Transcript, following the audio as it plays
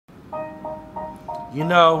You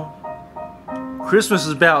know, Christmas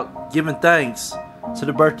is about giving thanks to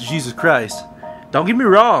the birth of Jesus Christ. Don't get me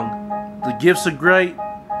wrong, the gifts are great,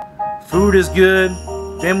 food is good,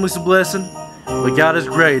 family's a blessing, but God is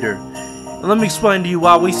greater. And let me explain to you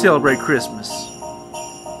why we celebrate Christmas.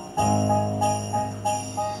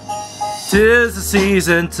 'Tis the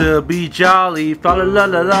season to be jolly, fa la la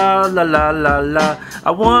la la la la la la.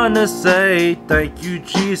 I wanna say thank you,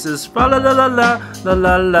 Jesus, fa la la la la la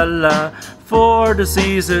la la la. For the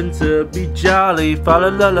season to be jolly, fa la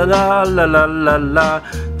la la la la la la la.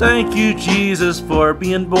 Thank you, Jesus, for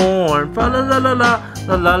being born, fa la la la la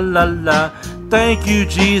la la la la. Thank you,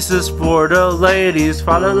 Jesus, for the ladies,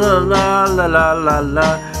 fa la la la la la la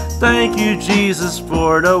la. Thank you, Jesus,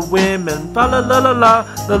 for the women, fa la la la la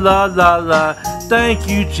la la la la. Thank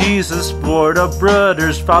you, Jesus, for the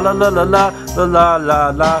brothers, fa la la la la la la la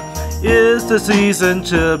la. It's the season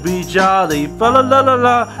to be jolly, fa la la la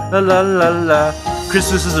la la la la la.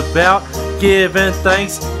 Christmas is about giving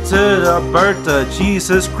thanks to the birth of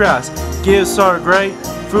Jesus Christ. Gifts are great,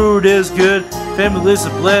 food is good, family is a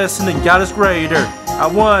blessing, and God is greater. I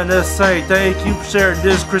want to say thank you for sharing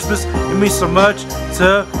this Christmas. It means so much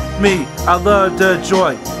to me. I love the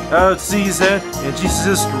joy of the season, and Jesus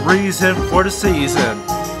is the reason for the season.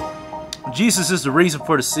 Jesus is the reason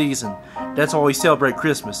for the season. That's why we celebrate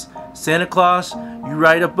Christmas. Santa Claus, you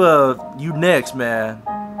right above. You next, man.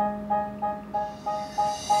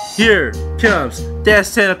 Here comes that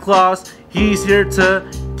Santa Claus. He's here to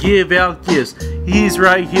give out gifts. He's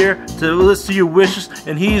right here to listen to your wishes,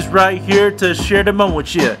 and he's right here to share them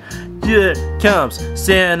with you. Here comes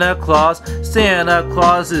Santa Claus. Santa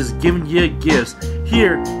Claus is giving you gifts.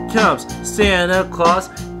 Here comes Santa Claus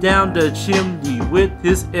down the chimney with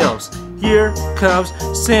his elves. Here comes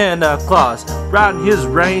Santa Claus riding his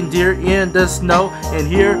reindeer in the snow. And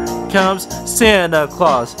here comes Santa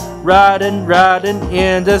Claus riding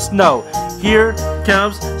in the snow. Here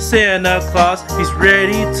comes Santa Claus. He's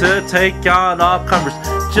ready to take on all comers.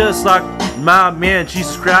 Just like my man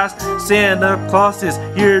Jesus Christ, Santa Claus is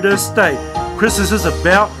here to stay. Christmas is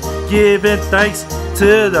about giving thanks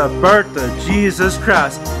to the birth of Jesus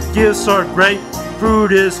Christ. Gifts are great,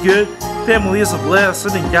 food is good, family is a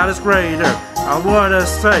blessing, and God is greater. I want to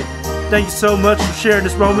say thank you so much for sharing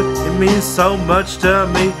this moment. It means so much to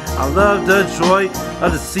me. I love the joy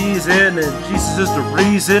of the season, and Jesus is the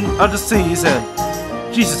reason of the season.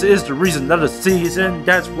 Jesus is the reason of the season.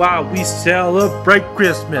 That's why we celebrate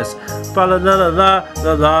Christmas. Fa la la la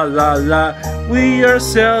la la la la. We are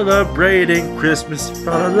celebrating Christmas.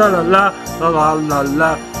 Fa la la la la la la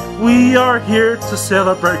la. We are here to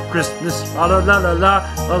celebrate Christmas. Fa la la la la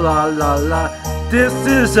la la la. This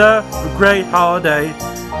is a great holiday.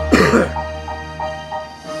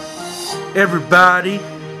 Everybody,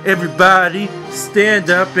 stand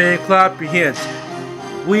up and clap your hands.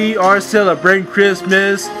 We are celebrating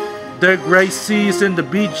Christmas, the great season to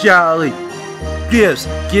be jolly.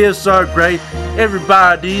 Gifts are great.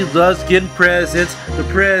 Everybody loves getting presents. The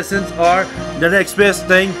presents are the next best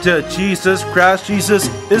thing to Jesus Christ. Jesus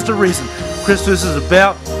is the reason. Christmas is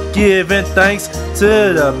about giving thanks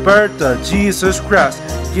to the birth of Jesus Christ.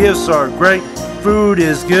 Gifts are great. Food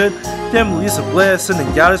is good. Family is a blessing,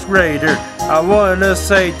 and God is greater. I want to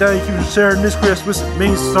say thank you for sharing this Christmas. It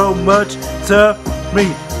means so much to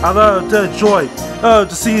me. I love the joy of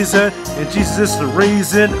the season, and Jesus is the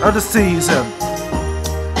reason of the season.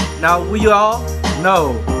 Now we all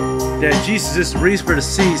know that Jesus is the reason for the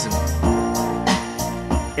season.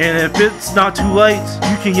 And if it's not too late,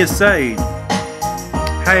 you can get saved.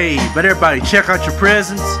 Hey, but everybody, check out your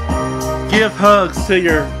presents. Give hugs to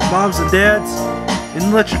your moms and dads,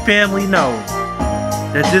 and let your family know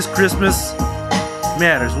that this Christmas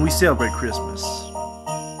matters when we celebrate Christmas.